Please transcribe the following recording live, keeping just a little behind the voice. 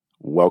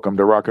Welcome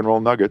to Rock and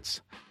Roll Nuggets,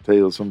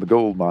 tales from the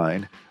gold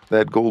mine,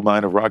 that gold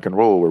mine of rock and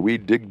roll where we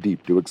dig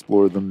deep to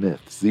explore the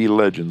myths, the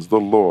legends, the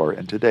lore.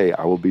 And today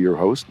I will be your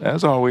host,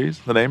 as always.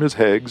 The name is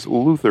Heggs,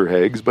 Luther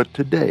Heggs, but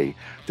today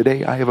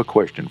I have a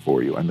question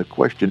for you, and the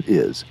question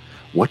is,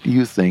 what do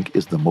you think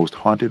is the most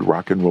haunted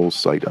rock and roll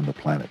site on the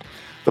planet?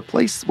 The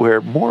place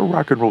where more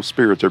rock and roll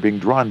spirits are being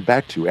drawn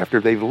back to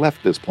after they've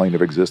left this plane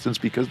of existence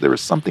because there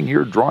is something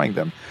here drawing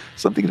them,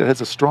 something that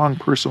has a strong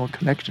personal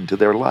connection to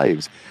their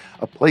lives.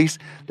 A place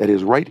that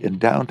is right in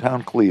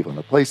downtown Cleveland,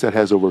 a place that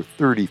has over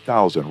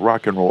 30,000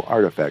 rock and roll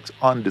artifacts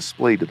on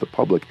display to the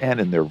public and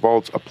in their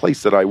vaults, a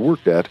place that I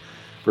worked at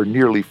for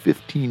nearly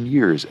 15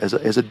 years as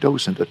a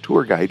docent, a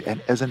tour guide,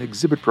 and as an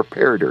exhibit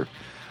preparator.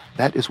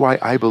 That is why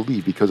I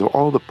believe, because of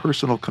all the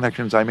personal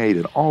connections I made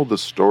and all the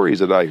stories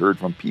that I heard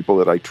from people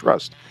that I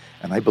trust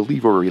and I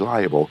believe are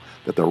reliable,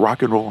 that the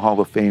Rock and Roll Hall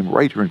of Fame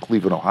right here in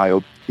Cleveland,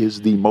 Ohio, is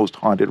the most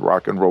haunted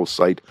rock and roll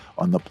site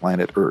on the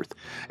planet Earth.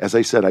 As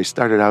I said, I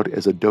started out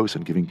as a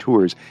docent giving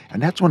tours,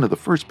 and that's one of the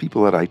first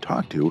people that I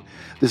talked to,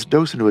 this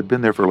docent who had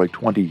been there for like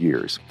 20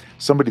 years,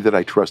 somebody that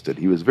I trusted.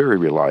 He was very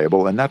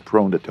reliable and not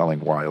prone to telling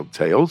wild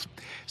tales.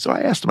 So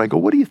I asked him, I go,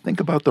 what do you think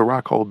about the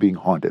Rock Hall being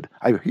haunted?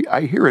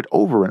 I hear it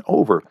over and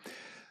over.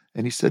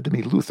 And he said to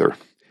me, Luther,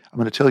 I'm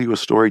going to tell you a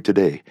story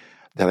today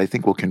that I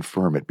think will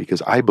confirm it,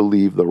 because I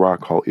believe the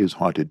Rock Hall is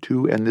haunted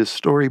too, and this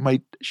story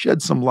might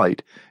shed some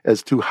light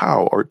as to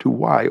how or to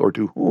why or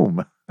to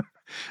whom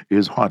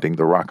is haunting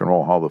the Rock and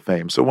Roll Hall of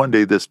Fame. So one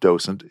day this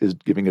docent is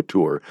giving a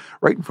tour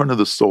right in front of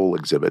the Soul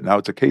exhibit. Now,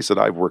 it's a case that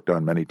I've worked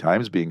on many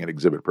times, being an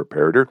exhibit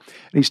preparator,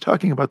 and he's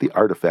talking about the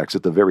artifacts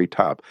at the very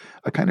top,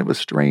 a kind of a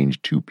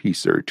strange two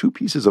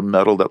pieces of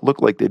metal that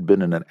looked like they'd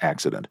been in an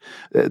accident.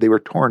 They were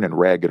torn and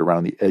ragged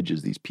around the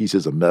edges, these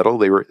pieces of metal.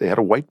 They had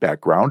a white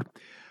background,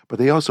 but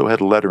they also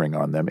had lettering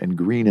on them in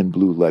green and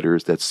blue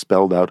letters that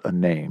spelled out a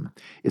name.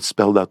 It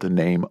spelled out the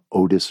name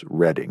Otis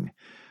Redding.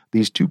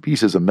 These two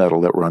pieces of metal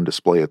that were on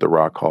display at the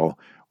Rock Hall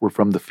were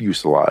from the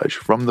fuselage,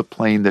 from the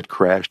plane that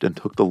crashed and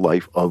took the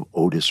life of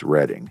Otis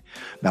Redding.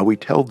 Now, we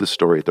tell this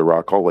story at the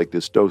Rock Hall like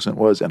this docent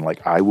was, and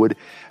like I would,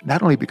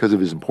 not only because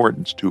of his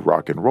importance to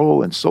rock and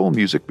roll and soul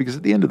music, because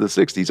at the end of the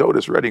 60s,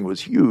 Otis Redding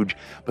was huge,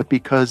 but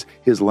because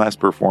his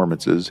last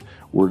performances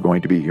were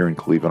going to be here in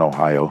Cleveland,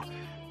 Ohio,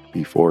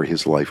 before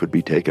his life would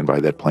be taken by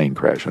that plane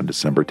crash on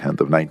December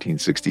 10th of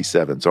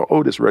 1967. So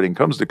Otis Redding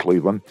comes to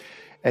Cleveland,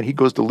 and he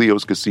goes to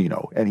Leo's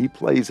Casino, and he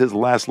plays his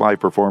last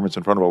live performance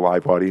in front of a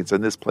live audience,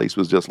 and this place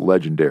was just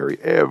legendary.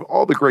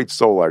 All the great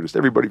soul artists,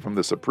 everybody from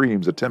the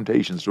Supremes, the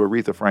Temptations to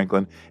Aretha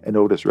Franklin, and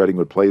Otis Redding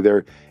would play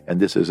there, and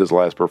this is his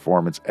last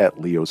performance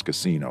at Leo's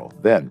Casino.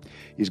 Then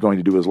he's going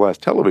to do his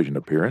last television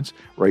appearance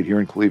right here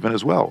in Cleveland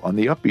as well, on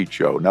The Upbeat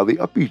Show. Now, The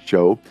Upbeat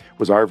Show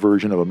was our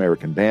version of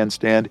American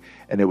Bandstand,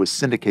 and it was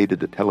syndicated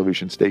to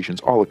television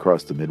stations all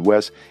across the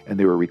Midwest, and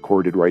they were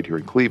recorded right here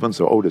in Cleveland.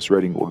 So Otis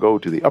Redding will go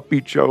to The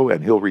Upbeat Show,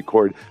 and he'll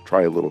record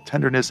Try a Little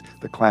Tenderness,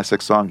 the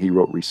classic song he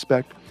wrote,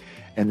 Respect,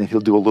 and then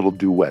he'll do a little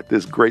duet,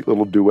 this great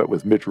little duet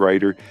with Mitch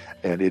Ryder,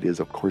 and it is,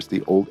 of course,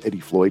 the old Eddie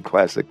Floyd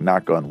classic,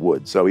 Knock on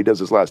Wood. So he does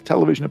his last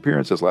television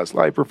appearance, his last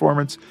live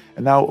performance,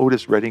 and now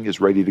Otis Redding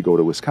is ready to go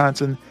to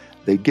Wisconsin.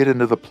 They get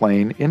into the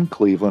plane in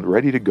Cleveland,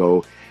 ready to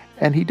go,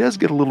 and he does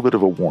get a little bit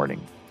of a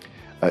warning.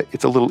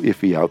 It's a little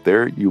iffy out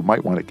there. You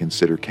might want to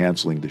consider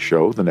canceling the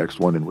show, the next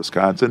one in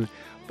Wisconsin,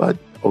 but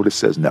Otis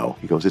says no.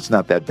 He goes, it's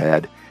not that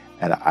bad,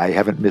 and I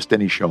haven't missed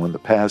any show in the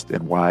past,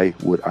 and why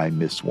would I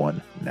miss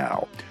one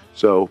now?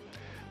 So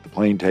the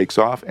plane takes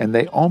off, and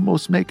they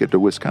almost make it to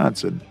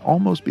Wisconsin,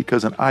 almost,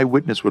 because an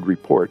eyewitness would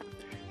report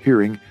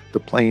hearing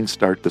the plane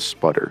start to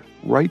sputter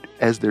right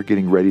as they're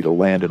getting ready to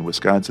land in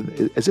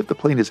Wisconsin, as if the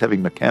plane is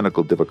having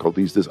mechanical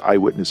difficulties. This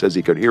eyewitness says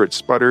he could hear it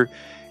sputter,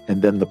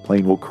 and then the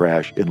plane will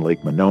crash in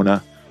Lake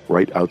Monona,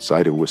 right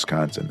outside of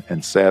Wisconsin.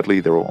 And sadly,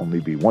 there will only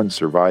be one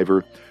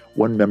survivor,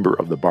 one member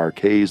of the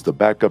Bar-Kays, the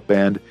backup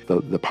band.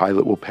 The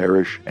pilot will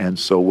perish, and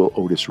so will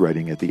Otis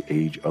Redding at the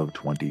age of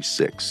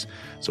 26.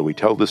 So we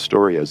tell this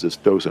story as this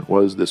docent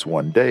was this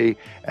one day,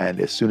 and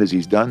as soon as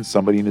he's done,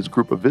 somebody in his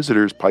group of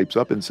visitors pipes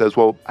up and says,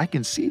 well, I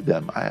can see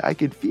them, I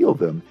can feel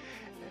them.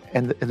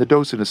 And the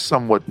docent is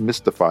somewhat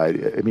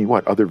mystified. I mean,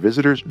 what, other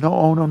visitors?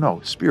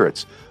 No,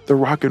 spirits, the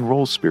rock and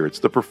roll spirits,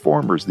 the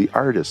performers, the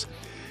artists.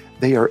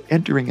 They are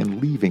entering and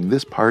leaving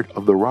this part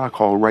of the Rock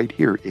Hall right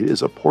here. It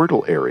is a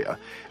portal area.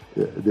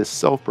 This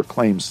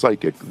self-proclaimed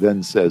psychic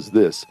then says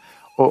this,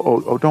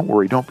 oh, don't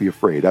worry, don't be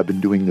afraid. I've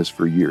been doing this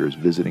for years,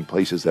 visiting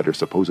places that are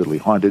supposedly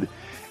haunted,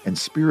 and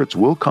spirits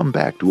will come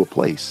back to a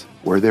place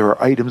where there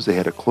are items they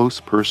had a close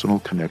personal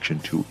connection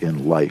to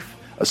in life,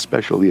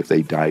 especially if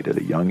they died at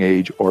a young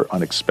age or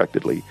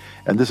unexpectedly.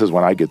 And this is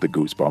when I get the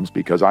goosebumps,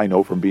 because I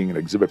know from being an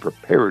exhibit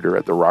preparator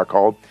at the Rock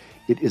Hall,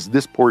 it is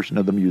this portion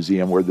of the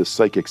museum where the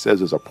psychic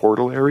says is a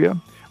portal area,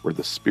 where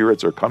the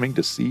spirits are coming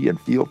to see and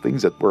feel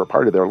things that were a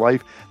part of their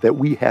life, that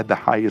we had the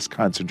highest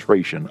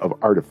concentration of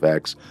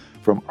artifacts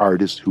from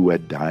artists who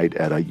had died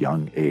at a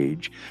young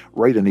age.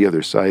 Right on the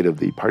other side of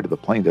the part of the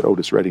plane that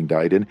Otis Redding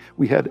died in,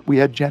 we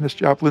had Janis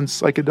Joplin's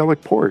psychedelic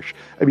Porsche.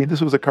 I mean,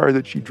 this was a car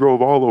that she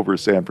drove all over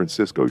San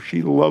Francisco.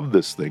 She loved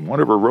this thing. One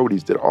of her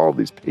roadies did all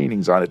these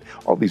paintings on it,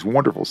 all these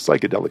wonderful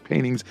psychedelic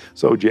paintings.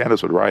 So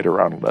Janis would ride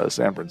around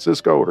San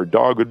Francisco. Her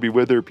dog would be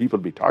with her. People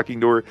would be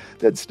talking to her.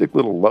 They'd stick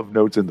little love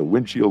notes in the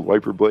windshield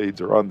wiper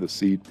blades or on the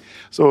seat.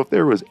 So if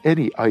there was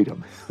any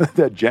item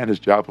that Janis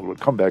Joplin would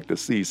come back to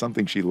see,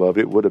 something she loved,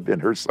 it would have been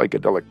her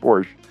psychedelic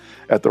Porsche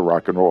at the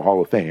Rock and Roll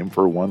Hall of Fame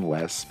for one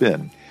last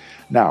spin.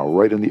 Now,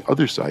 right on the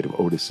other side of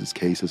Otis's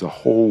case is a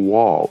whole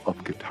wall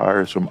of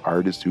guitars from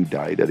artists who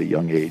died at a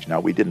young age. Now,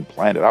 we didn't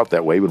plan it out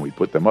that way when we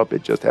put them up.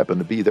 It just happened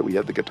to be that we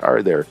had the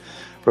guitar there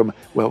from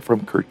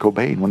Kurt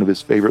Cobain, one of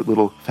his favorite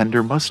little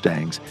Fender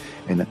Mustangs.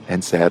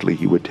 And sadly,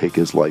 he would take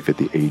his life at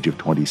the age of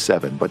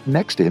 27. But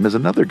next to him is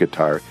another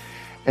guitar.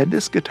 And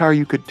this guitar,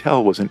 you could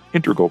tell, was an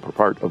integral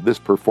part of this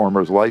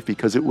performer's life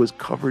because it was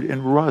covered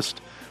in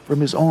rust. From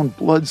his own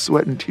blood,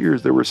 sweat, and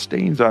tears, there were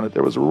stains on it,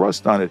 there was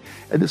rust on it,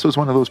 and this was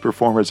one of those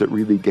performers that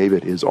really gave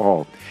it his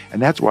all.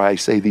 And that's why I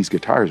say these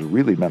guitars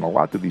really meant a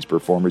lot to these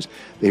performers.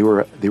 They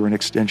were an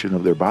extension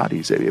of their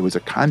bodies. It was a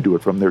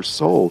conduit from their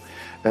soul.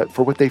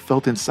 For what they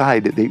felt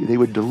inside, they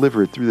would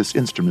deliver it through this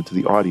instrument to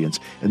the audience.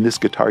 And this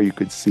guitar, you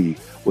could see,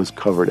 was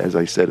covered, as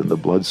I said, in the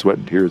blood, sweat,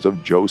 and tears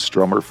of Joe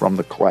Strummer from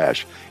The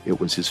Clash. It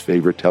was his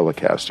favorite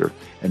Telecaster,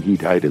 and he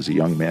died as a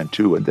young man,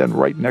 too. And then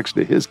right next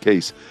to his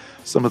case,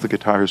 some of the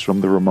guitars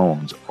from the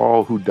Ramones,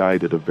 all who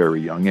died at a very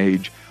young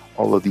age,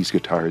 all of these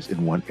guitars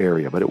in one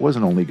area. But it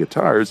wasn't only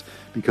guitars,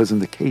 because in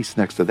the case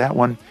next to that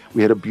one,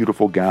 we had a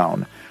beautiful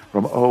gown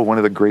from, one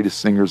of the greatest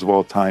singers of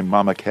all time,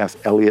 Mama Cass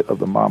Elliot of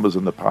the Mamas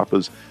and the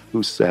Papas,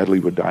 who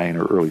sadly would die in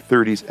her early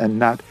 30s, and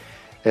not,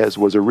 as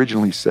was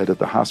originally said at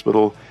the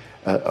hospital,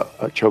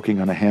 choking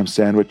on a ham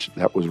sandwich.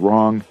 That was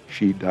wrong.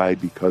 She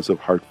died because of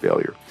heart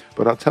failure.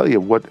 But I'll tell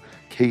you what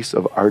case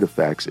of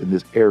artifacts in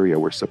this area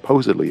where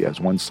supposedly, as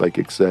one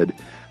psychic said,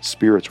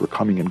 spirits were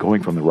coming and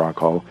going from the Rock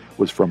Hall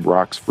was from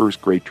rock's first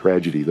great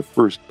tragedy, the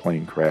first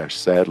plane crash,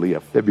 sadly,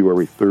 of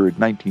February 3rd,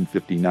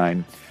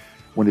 1959,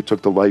 when it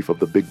took the life of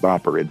the Big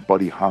Bopper and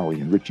Buddy Holly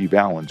and Ritchie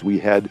Valens. We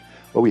had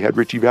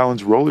Ritchie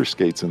Valens' roller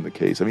skates in the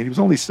case. I mean, he was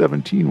only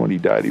 17 when he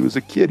died. He was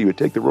a kid. He would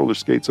take the roller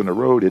skates on the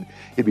road.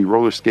 He'd be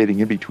roller skating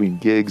in between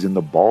gigs in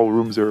the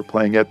ballrooms they were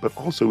playing at, but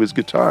also his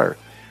guitar.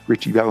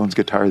 Ritchie Valens'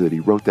 guitar that he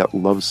wrote that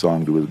love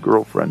song to his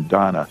girlfriend,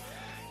 Donna,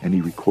 and he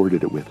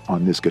recorded it with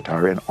on this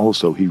guitar. And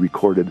also he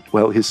recorded,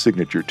 his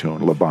signature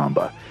tune, La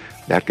Bamba.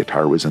 That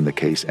guitar was in the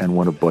case, and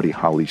one of Buddy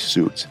Holly's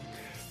suits.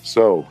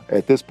 So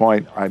at this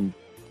point, I'm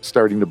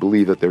starting to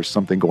believe that there's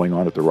something going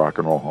on at the Rock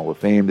and Roll Hall of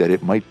Fame, that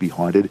it might be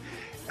haunted.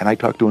 And I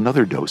talked to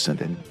another docent,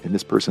 and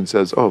this person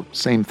says,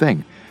 same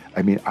thing.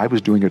 I mean, I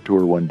was doing a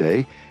tour one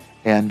day,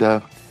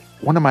 and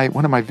one of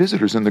my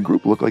visitors in the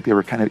group looked like they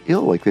were kind of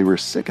ill, like they were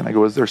sick. And I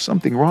go, is there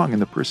something wrong?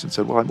 And the person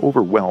said, well, I'm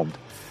overwhelmed.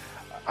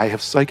 I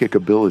have psychic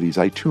abilities.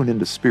 I tune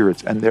into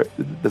spirits, and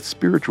the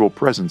spiritual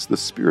presence, the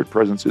spirit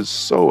presence is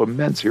so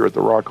immense here at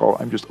the Rock Hall.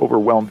 I'm just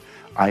overwhelmed.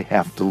 I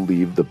have to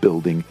leave the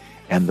building.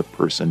 And the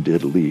person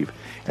did leave.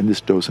 And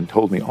this docent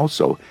told me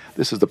also,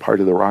 this is the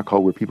part of the Rock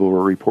Hall where people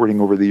were reporting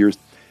over the years,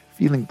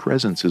 feeling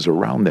presences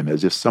around them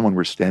as if someone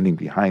were standing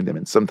behind them,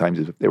 and sometimes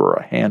as if there were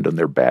a hand on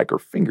their back or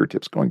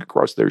fingertips going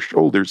across their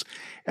shoulders,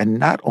 and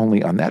not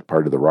only on that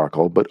part of the Rock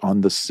Hall, but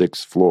on the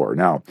 6th floor.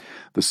 Now,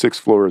 the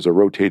 6th floor is a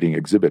rotating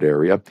exhibit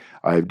area.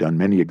 I've done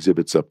many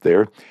exhibits up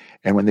there,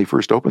 and when they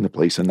first opened the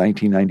place in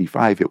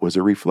 1995, it was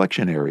a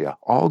reflection area,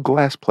 all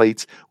glass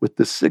plates with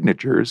the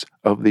signatures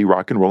of the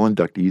rock and roll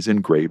inductees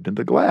engraved in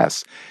the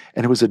glass.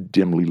 And it was a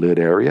dimly lit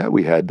area.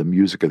 We had the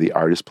music of the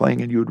artist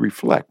playing, and you would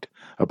reflect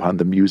upon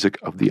the music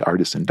of the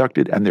artists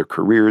inducted and their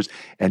careers,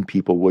 and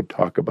people would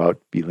talk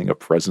about feeling a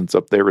presence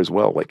up there as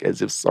well, like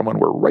as if someone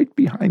were right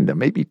behind them,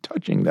 maybe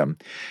touching them.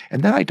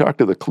 And then I talked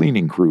to the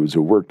cleaning crews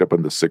who worked up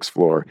on the 6th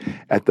floor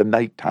at the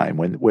nighttime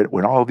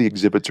when all the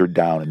exhibits are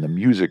down and the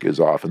music is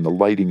off and the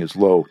lighting is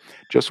low,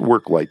 just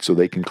work lights so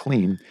they can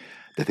clean,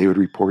 that they would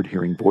report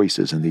hearing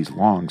voices in these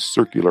long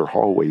circular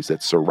hallways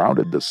that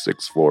surrounded the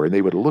 6th floor, and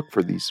they would look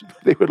for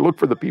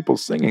the people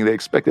singing. They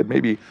expected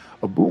maybe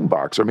a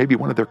boombox or maybe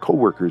one of their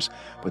coworkers,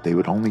 but they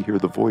would only hear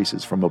the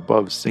voices from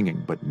above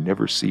singing, but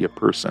never see a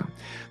person.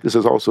 This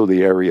is also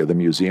the area of the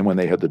museum when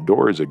they had the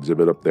Doors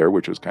exhibit up there,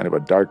 which was kind of a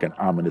dark and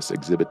ominous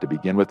exhibit to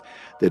begin with,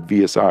 that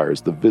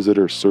VSRs, the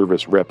visitor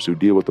service reps who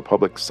deal with the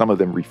public, some of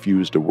them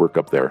refused to work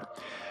up there.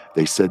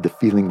 They said the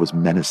feeling was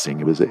menacing.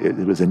 It was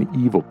an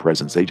evil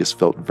presence. They just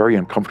felt very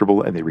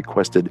uncomfortable, and they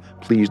requested,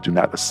 please do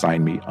not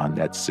assign me on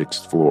that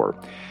 6th floor.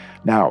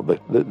 Now,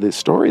 the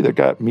story that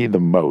got me the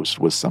most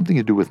was something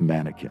to do with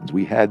mannequins.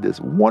 We had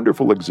this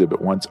wonderful exhibit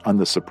once on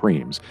the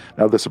Supremes.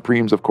 Now, the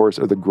Supremes, of course,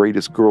 are the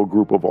greatest girl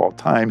group of all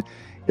time.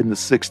 In the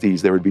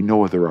 60s, there would be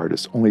no other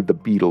artists, only the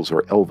Beatles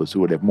or Elvis who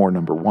would have more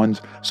number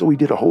ones. So we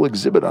did a whole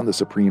exhibit on the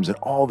Supremes and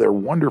all their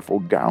wonderful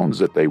gowns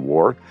that they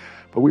wore.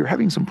 But we were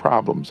having some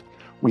problems.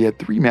 We had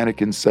 3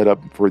 mannequins set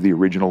up for the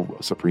original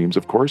Supremes,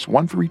 of course,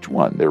 one for each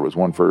one. There was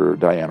one for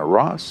Diana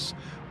Ross,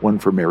 one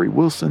for Mary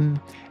Wilson,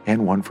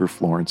 and one for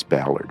Florence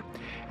Ballard.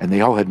 And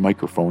they all had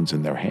microphones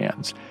in their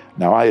hands.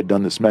 Now, I had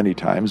done this many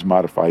times,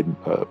 modified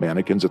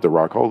mannequins at the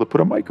Rock Hall to put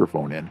a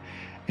microphone in.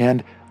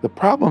 And the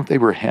problem they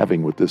were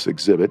having with this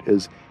exhibit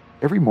is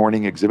every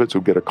morning exhibits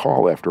would get a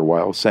call after a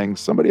while saying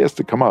somebody has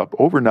to come up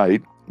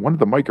overnight. One of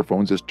the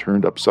microphones is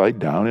turned upside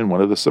down in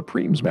one of the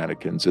Supremes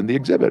mannequins in the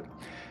exhibit.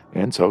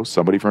 And so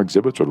somebody from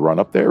exhibits would run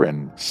up there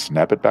and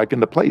snap it back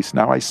into place.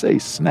 Now I say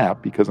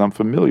snap because I'm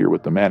familiar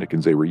with the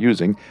mannequins they were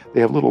using.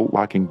 They have little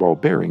locking ball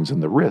bearings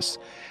in the wrists.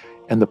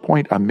 And the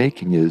point I'm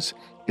making is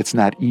it's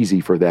not easy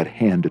for that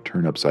hand to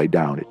turn upside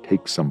down. It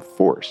takes some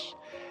force.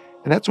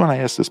 And that's when I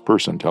asked this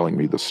person telling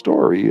me the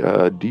story,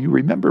 do you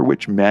remember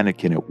which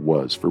mannequin it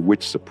was for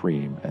which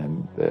Supreme?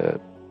 And the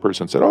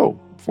person said, oh,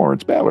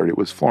 Florence Ballard. It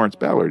was Florence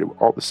Ballard. It was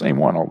all the same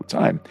one all the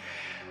time.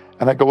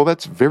 And I go, well,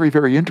 that's very,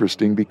 very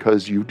interesting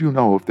because you do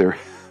know if there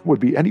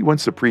would be anyone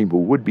Supreme who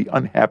would be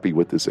unhappy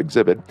with this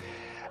exhibit,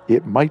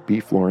 it might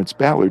be Florence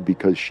Ballard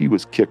because she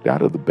was kicked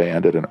out of the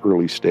band at an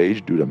early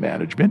stage due to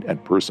management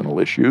and personal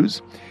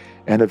issues.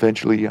 And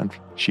eventually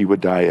she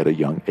would die at a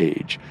young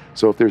age.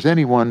 So if there's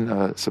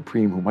anyone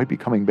Supreme who might be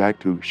coming back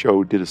to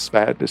show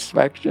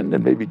dissatisfaction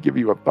and maybe give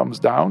you a thumbs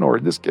down, or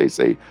in this case,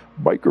 a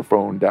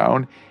microphone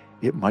down,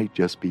 it might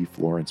just be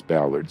Florence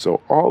Ballard.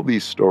 So all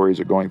these stories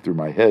are going through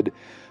my head.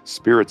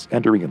 Spirits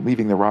entering and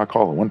leaving the Rock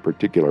Hall in one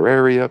particular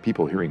area,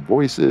 people hearing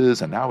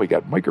voices, and now we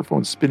got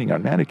microphones spinning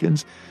on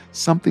mannequins.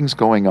 Something's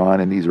going on,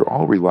 and these are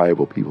all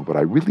reliable people, but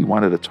I really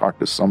wanted to talk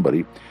to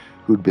somebody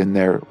who'd been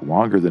there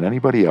longer than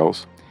anybody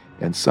else,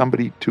 and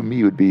somebody, to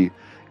me, would be,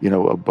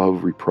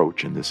 above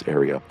reproach in this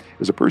area.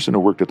 There's a person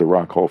who worked at the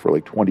Rock Hall for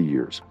like 20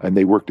 years, and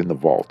they worked in the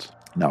vault.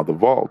 Now, the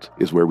vault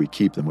is where we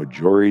keep the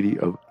majority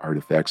of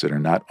artifacts that are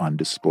not on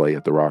display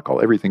at the Rock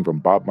Hall. Everything from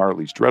Bob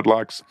Marley's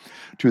dreadlocks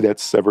to that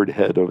severed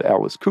head of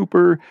Alice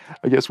Cooper.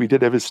 I guess we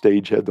did have his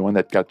stage head, the one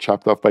that got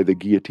chopped off by the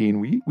guillotine.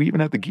 We even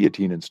have the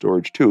guillotine in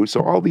storage, too.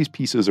 So all these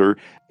pieces are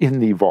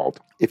in the vault.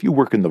 If you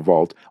work in the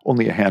vault,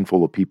 only a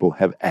handful of people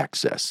have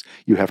access.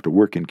 You have to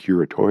work in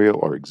curatorial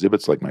or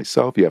exhibits like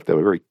myself. You have to have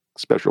a very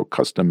special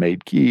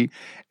custom-made key,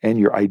 and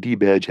your ID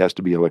badge has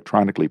to be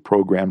electronically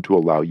programmed to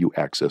allow you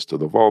access to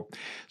the vault.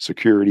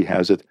 Security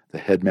has it, the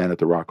headman at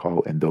the Rock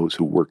Hall, and those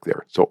who work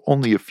there. So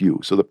only a few.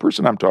 So the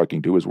person I'm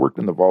talking to has worked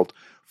in the vault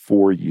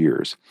 4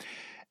 years.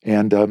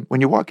 And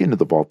when you walk into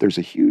the vault, there's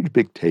a huge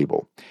big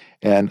table.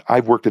 And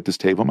I've worked at this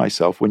table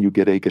myself. When you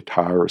get a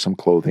guitar or some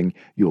clothing,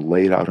 you'll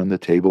lay it out on the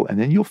table, and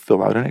then you'll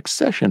fill out an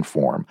accession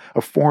form,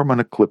 a form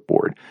on a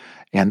clipboard.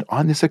 And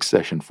on this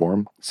accession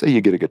form, say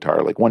you get a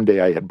guitar, like one day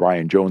I had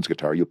Brian Jones'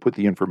 guitar, you'll put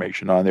the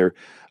information on there,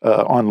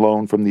 on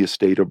loan from the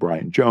estate of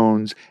Brian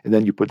Jones, and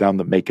then you put down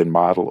the make and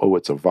model. Oh,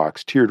 it's a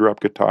Vox teardrop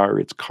guitar,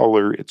 it's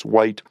color, it's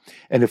white,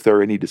 and if there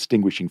are any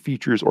distinguishing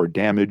features or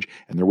damage,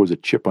 and there was a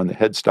chip on the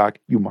headstock,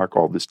 you mark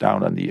all this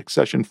down on the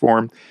accession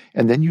form,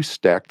 and then you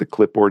stack the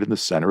clipboard in the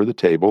center of the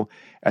table,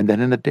 and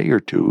then in a day or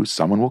two,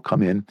 someone will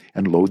come in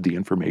and load the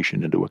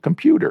information into a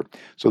computer.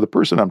 So the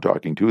person I'm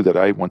talking to that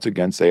I once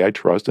again say I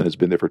trust and has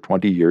been there for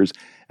 20 years,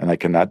 and I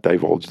cannot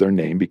divulge their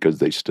name because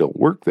they still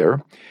work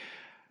there,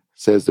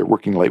 says they're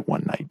working late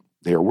one night.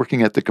 They are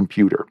working at the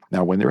computer.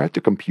 Now, when they're at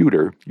the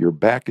computer, your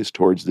back is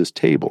towards this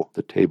table,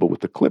 the table with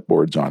the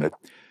clipboards on it.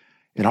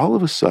 And all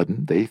of a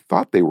sudden, they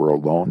thought they were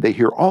alone. They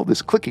hear all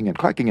this clicking and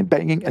clacking and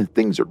banging, and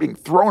things are being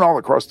thrown all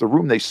across the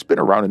room. They spin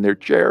around in their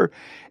chair,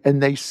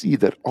 and they see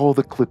that all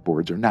the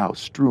clipboards are now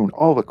strewn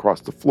all across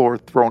the floor,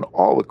 thrown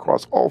all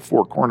across all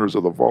 4 corners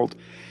of the vault.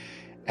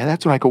 And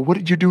that's when I go, what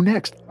did you do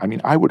next? I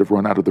mean, I would have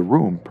run out of the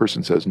room.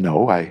 Person says,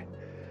 no, I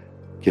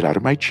get out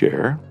of my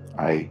chair.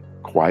 I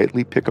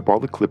quietly pick up all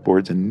the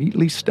clipboards and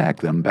neatly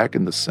stack them back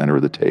in the center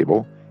of the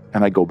table,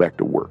 and I go back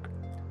to work.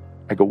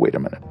 I go, wait a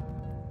minute.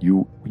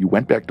 You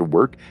went back to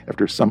work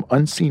after some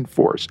unseen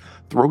force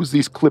throws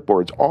these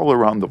clipboards all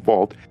around the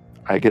vault.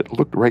 I get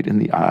looked right in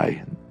the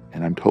eye,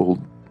 and I'm told,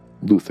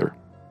 Luther,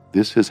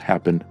 this has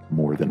happened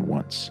more than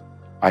once.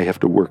 I have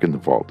to work in the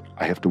vault.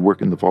 I have to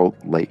work in the vault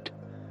late.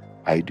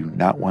 I do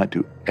not want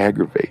to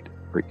aggravate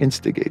or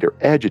instigate or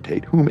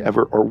agitate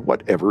whomever or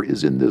whatever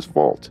is in this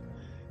vault.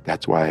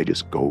 That's why I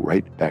just go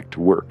right back to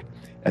work.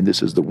 And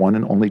this is the one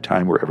and only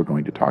time we're ever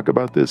going to talk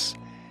about this.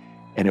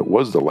 And it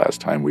was the last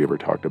time we ever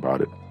talked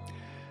about it.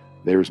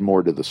 There's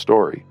more to the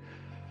story.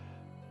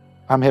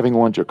 I'm having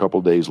lunch a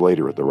couple days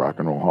later at the Rock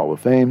and Roll Hall of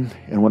Fame,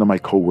 and one of my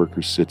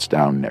coworkers sits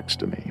down next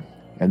to me.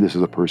 And this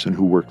is a person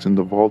who works in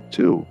the vault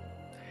too.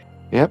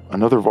 Yep,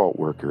 another vault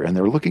worker. And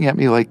they're looking at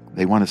me like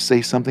they want to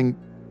say something,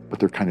 but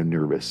they're kind of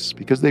nervous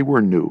because they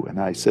were new. And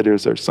I said,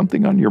 is there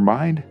something on your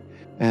mind?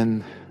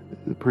 And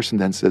the person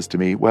then says to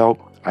me,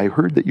 well, I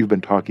heard that you've been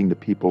talking to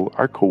people,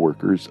 our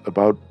coworkers,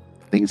 about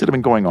things that have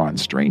been going on,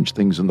 strange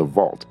things in the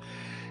vault.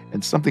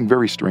 And something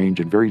very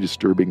strange and very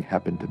disturbing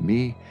happened to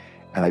me,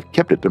 and I've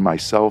kept it to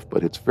myself,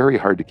 but it's very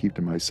hard to keep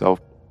to myself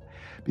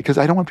because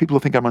I don't want people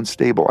to think I'm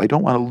unstable. I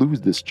don't want to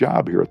lose this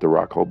job here at the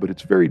Rock Hall, but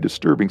it's very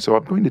disturbing. So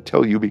I'm going to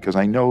tell you because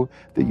I know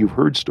that you've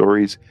heard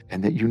stories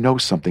and that you know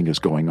something is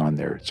going on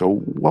there. So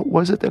what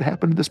was it that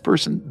happened to this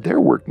person? They're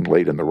working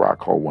late in the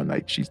Rock Hall one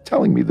night. She's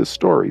telling me this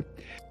story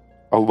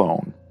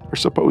alone, or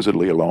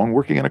supposedly alone,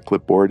 working on a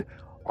clipboard.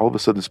 All of a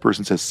sudden, this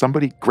person says,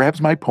 somebody grabs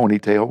my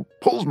ponytail,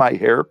 pulls my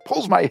hair,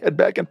 pulls my head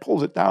back and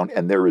pulls it down,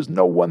 and there is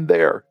no one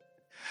there.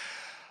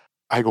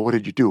 I go, what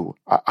did you do?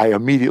 I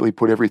immediately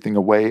put everything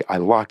away. I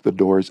locked the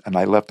doors and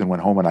I left and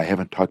went home, and I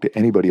haven't talked to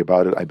anybody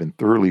about it. I've been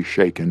thoroughly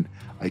shaken.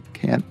 I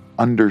can't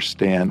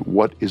understand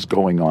what is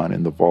going on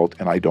in the vault,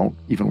 and I don't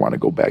even want to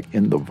go back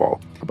in the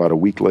vault. About a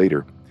week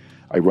later,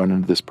 I run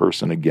into this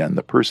person again,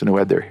 the person who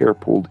had their hair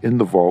pulled in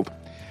the vault.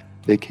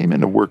 They came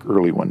into work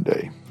early one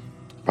day,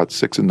 about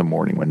 6 a.m.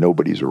 when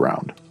nobody's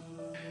around.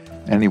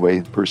 Anyway,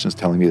 the person's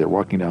telling me they're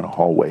walking down a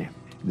hallway.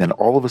 And then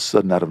all of a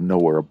sudden, out of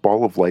nowhere, a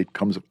ball of light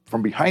comes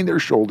from behind their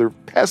shoulder,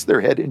 past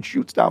their head, and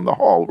shoots down the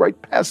hall right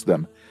past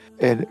them.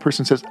 And the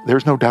person says,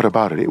 there's no doubt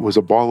about it. It was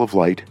a ball of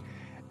light,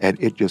 and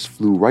it just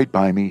flew right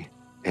by me,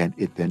 and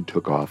it then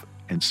took off,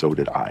 and so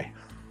did I.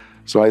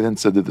 So I then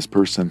said to this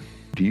person,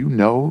 do you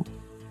know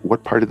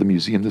what part of the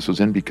museum this was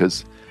in?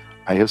 Because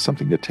I have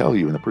something to tell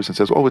you. And the person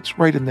says, oh, it's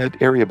right in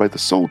that area by the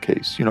soul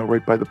case,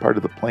 right by the part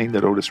of the plane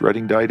that Otis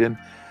Redding died in.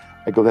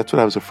 I go, that's what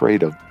I was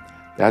afraid of.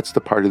 That's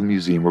the part of the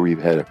museum where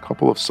we've had a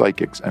couple of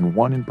psychics, and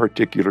one in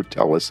particular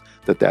tell us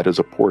that is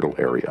a portal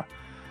area.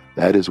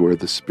 That is where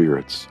the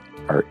spirits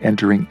are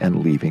entering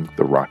and leaving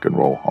the Rock and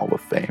Roll Hall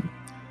of Fame.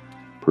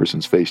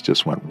 Person's face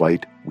just went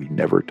white. We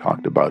never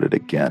talked about it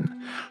again.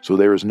 So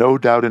there is no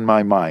doubt in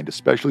my mind,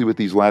 especially with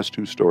these last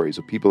two stories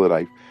of people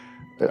that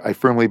I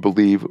firmly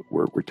believe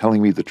were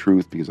telling me the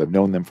truth, because I've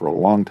known them for a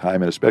long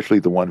time, and especially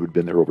the one who'd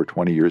been there over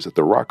 20 years, that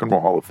the Rock and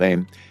Roll Hall of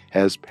Fame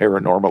has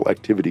paranormal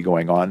activity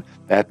going on.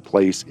 That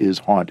place is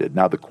haunted.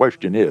 Now the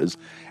question is,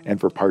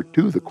 and for part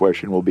 2, the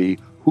question will be,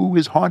 who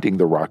is haunting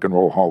the Rock and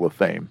Roll Hall of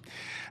Fame?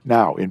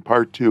 Now, in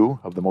part 2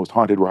 of the most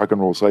haunted rock and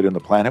roll site on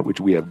the planet,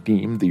 which we have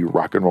deemed the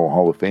Rock and Roll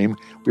Hall of Fame,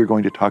 we're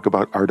going to talk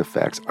about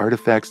artifacts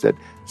that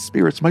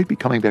spirits might be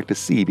coming back to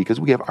see, because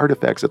we have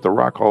artifacts at the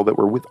Rock Hall that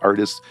were with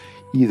artists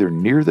either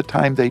near the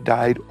time they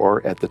died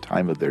or at the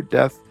time of their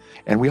death.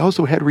 And we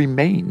also had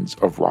remains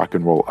of rock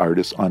and roll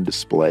artists on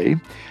display.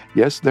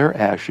 Yes, their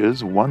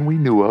ashes, one we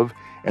knew of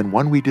and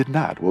one we did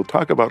not. We'll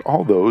talk about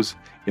all those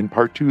in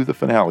part 2, the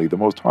finale, the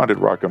most haunted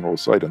rock and roll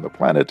site on the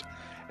planet,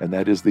 and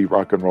that is the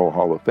Rock and Roll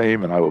Hall of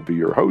Fame, and I will be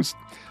your host.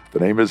 The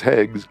name is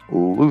Heggs,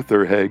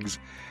 Luther Heggs,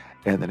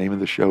 and the name of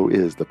the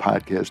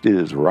podcast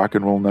is Rock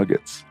and Roll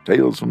Nuggets,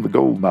 Tales from the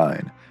Gold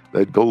Mine,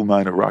 that gold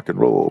mine of rock and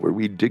roll, where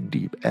we dig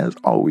deep, as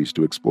always,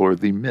 to explore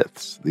the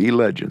myths, the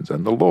legends,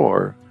 and the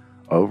lore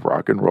of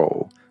rock and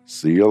roll.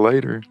 See you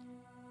later.